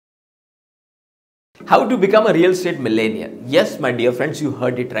How to become a real estate millionaire? Yes, my dear friends, you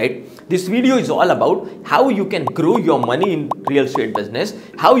heard it right. This video is all about how you can grow your money in real estate business,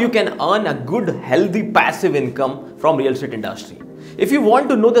 how you can earn a good, healthy, passive income from real estate industry. If you want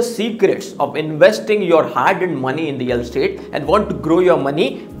to know the secrets of investing your hard-earned money in real estate and want to grow your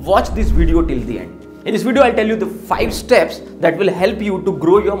money, watch this video till the end. In this video, I'll tell you the 5 steps that will help you to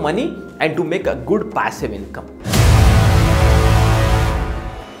grow your money and to make a good passive income.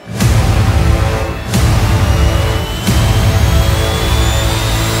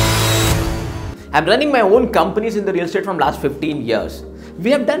 I'm running my own companies in the real estate from last 15 years. We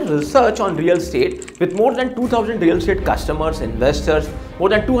have done research on real estate with more than 2,000 real estate customers, investors, more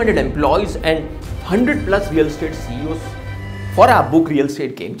than 200 employees and 100 plus real estate CEOs for our book Real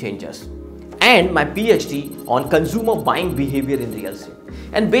Estate Game Changers and my PhD on consumer buying behavior in real estate.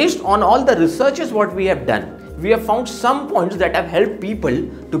 And based on all the researches what we have done, we have found some points that have helped people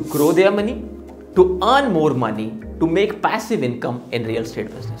to grow their money, to earn more money, to make passive income in real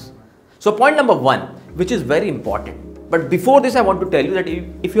estate business. So point number 1, which is very important. But before this, I want to tell you that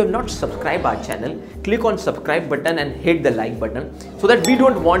if you have not subscribed our channel, click on subscribe button and hit the like button so that we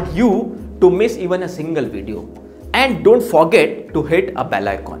don't want you to miss even a single video. And don't forget to hit a bell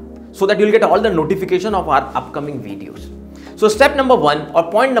icon so that you'll get all the notification of our upcoming videos. So step number 1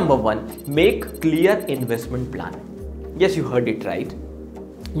 or point number 1, make clear investment plan. Yes, you heard it right.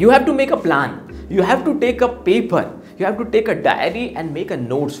 You have to make a plan. You have to take a paper. You have to take a diary and make a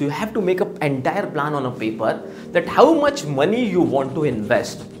note. So you have to make an entire plan on a paper that how much money you want to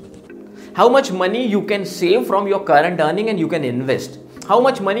invest, how much money you can save from your current earning and you can invest, how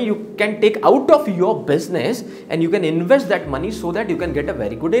much money you can take out of your business and you can invest that money so that you can get a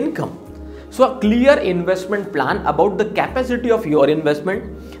very good income. So a clear investment plan about the capacity of your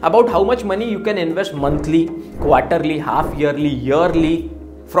investment, about how much money you can invest monthly, quarterly, half yearly, yearly,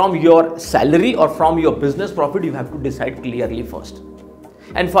 from your salary or from your business profit, you have to decide clearly first.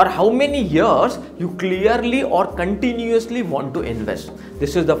 And for how many years you clearly or continuously want to invest.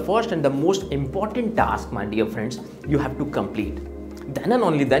 This is the first and the most important task, my dear friends, you have to complete. Then and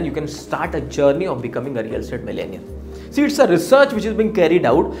only then you can start a journey of becoming a real estate millionaire. See, it's a research which is being carried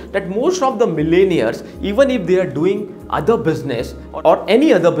out that most of the millionaires, even if they are doing other business or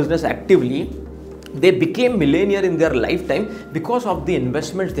any other business actively, they became millionaire in their lifetime because of the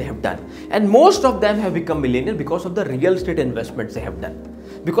investments they have done. And most of them have become millionaire because of the real estate investments they have done.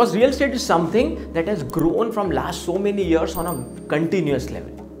 Because real estate is something that has grown from last so many years on a continuous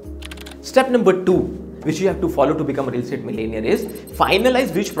level. Step number 2, which you have to follow to become a real estate millionaire is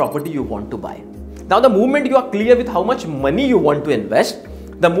finalize which property you want to buy. Now, the moment you are clear with how much money you want to invest,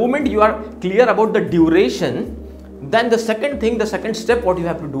 the moment you are clear about the duration, then the second step what you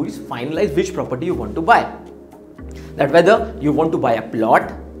have to do is finalize which property you want to buy. That whether you want to buy a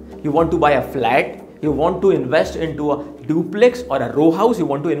plot, you want to buy a flat, you want to invest into a duplex or a row house, you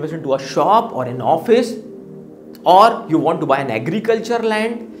want to invest into a shop or an office, or you want to buy an agriculture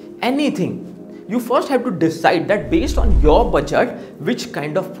land, anything. You first have to decide that based on your budget, which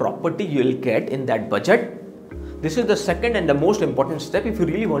kind of property you will get in that budget. This is the second and the most important step if you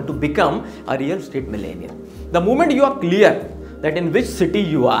really want to become a real estate millionaire. The moment you are clear that in which city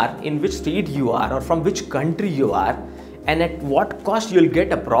you are, in which state you are, or from which country you are, and at what cost you will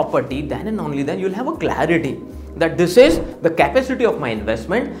get a property, then and only then you will have a clarity that this is the capacity of my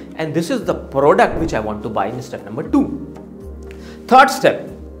investment and this is the product which I want to buy in step number 2. Third step,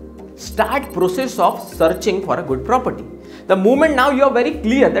 start process of searching for a good property. The moment now you are very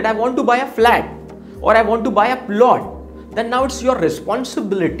clear that I want to buy a flat or I want to buy a plot, then now it's your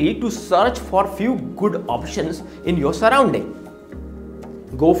responsibility to search for few good options in your surrounding.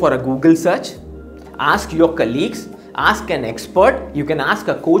 Go for a Google search, ask your colleagues, ask an expert, you can ask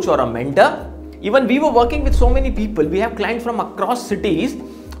a coach or a mentor. Even we were working with so many people, we have clients from across cities,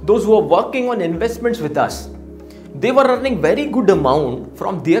 those who are working on investments with us. They were earning very good amount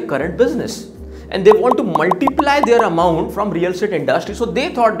from their current business and they want to multiply their amount from real estate industry. So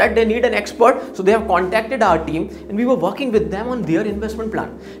they thought that they need an expert. So they have contacted our team and we were working with them on their investment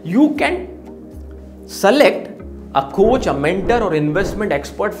plan. You can select a coach, a mentor or investment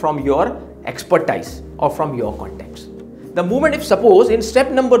expert from your expertise or from your contacts. The moment if suppose in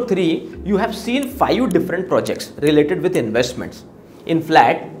step number 3, you have seen 5 different projects related with investments in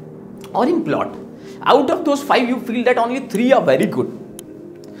flat or in plot. Out of those 5, you feel that only 3 are very good.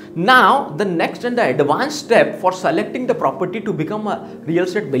 Now, the next and the advanced step for selecting the property to become a real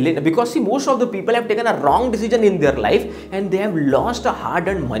estate millionaire, because see, most of the people have taken a wrong decision in their life and they have lost a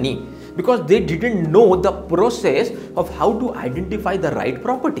hard-earned money because they didn't know the process of how to identify the right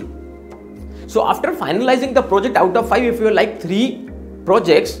property. So after finalizing the project out of 5, if you like 3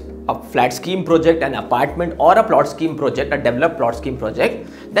 projects a flat scheme project, an apartment or a plot scheme project, a developed plot scheme project,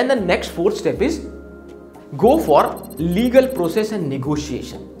 then the next fourth step is go for legal process and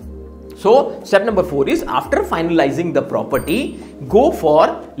negotiation. So step number 4 is after finalizing the property, go for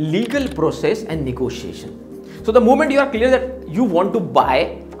legal process and negotiation. So the moment you are clear that you want to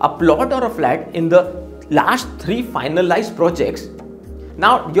buy a plot or a flat in the last 3 finalized projects,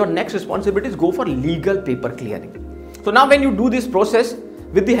 now your next responsibility is go for legal paper clearing. So now when you do this process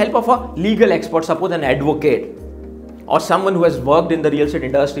with the help of a legal expert, suppose an advocate or someone who has worked in the real estate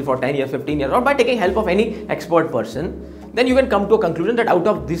industry for 10 years, 15 years, or by taking help of any expert person, then you can come to a conclusion that out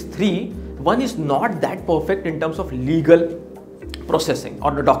of these 3, one is not that perfect in terms of legal processing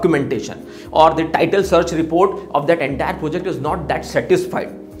or the documentation, or the title search report of that entire project is not that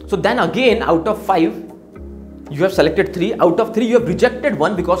satisfied. So then again, out of 5, you have selected 3. Out of 3, you have rejected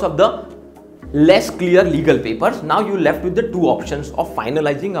 1 because of the less clear legal papers. Now you left with the 2 options of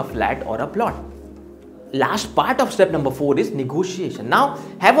finalizing a flat or a plot. Last part of step number 4 is negotiation. Now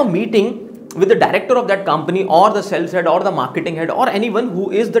have a meeting with the director of that company or the sales head or the marketing head or anyone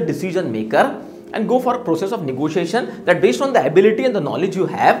who is the decision maker, and go for a process of negotiation that based on the ability and the knowledge you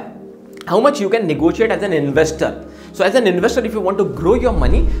have, how much you can negotiate as an investor. So as an investor, if you want to grow your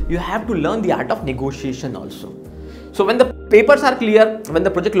money, you have to learn the art of negotiation also. So when the papers are clear, when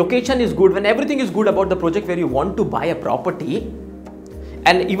the project location is good, when everything is good about the project where you want to buy a property,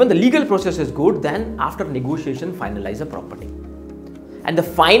 and even the legal process is good, then after negotiation, finalize a property. And the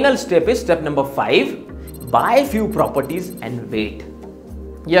final step is step number 5, buy few properties and wait.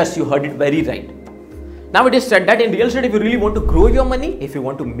 Yes, you heard it very right. Now it is said that in real estate, if you really want to grow your money, if you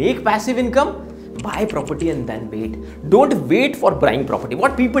want to make passive income, buy property and then wait. Don't wait for buying property.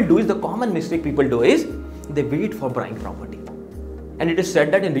 What people do is, the common mistake people do is, they wait for buying property. And it is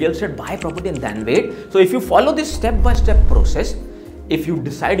said that in real estate, buy property and then wait. So if you follow this step-by-step process, if you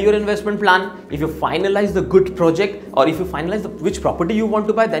decide your investment plan, if you finalize the good project, or if you finalize which property you want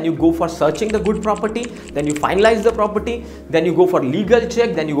to buy, then you go for searching the good property, then you finalize the property, then you go for legal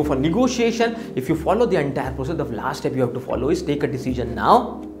check, then you go for negotiation. If you follow the entire process, the last step you have to follow is take a decision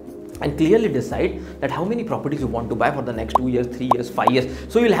now and clearly decide that how many properties you want to buy for the next 2 years, 3 years, 5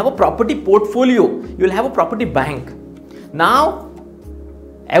 years. So you'll have a property portfolio, you'll have a property bank. Now,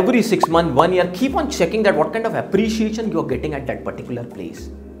 every 6 months, 1 year, keep on checking that what kind of appreciation you're getting at that particular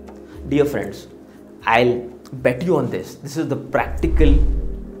place. Dear friends, I'll bet you on this. This is the practical,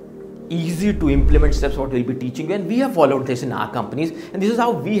 easy to implement steps what we'll be teaching you, and we have followed this in our companies, and this is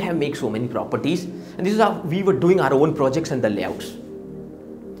how we have made so many properties, and this is how we were doing our own projects and the layouts.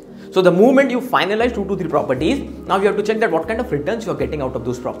 So the moment you finalize 2 to 3 properties, now you have to check that what kind of returns you are getting out of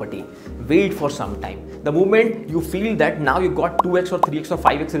those property. Wait for some time. The moment you feel that now you got 2x or 3x or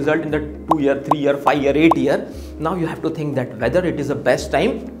 5x result in the 2 year, 3 year, 5 year, 8 year, now you have to think that whether it is the best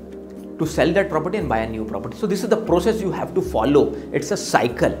time to sell that property and buy a new property. So this is the process you have to follow. It's a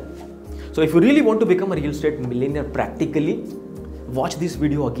cycle. So if you really want to become a real estate millionaire practically, watch this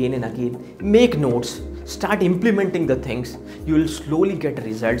video again and again, make notes, start implementing the things, you will slowly get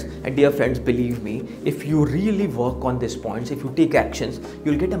results. And dear friends, believe me, if you really work on these points, if you take actions,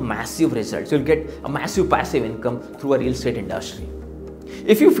 you'll get a massive results. You'll get a massive passive income through a real estate industry.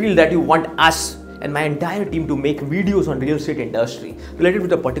 If you feel that you want us and my entire team to make videos on real estate industry related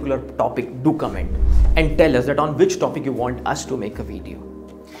with a particular topic, do comment and tell us that on which topic you want us to make a video.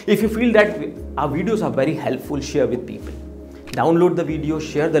 If you feel that our videos are very helpful, share with people. Download the video,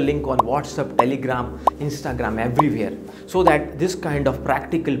 share the link on WhatsApp, Telegram, Instagram, everywhere, so that this kind of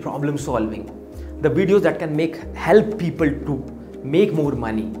practical problem solving, the videos that can help people to make more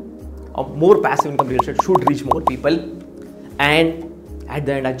money or more passive income real estate should reach more people. And at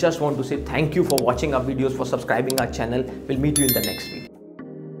the end, I just want to say thank you for watching our videos, for subscribing our channel. We'll meet you in the next video.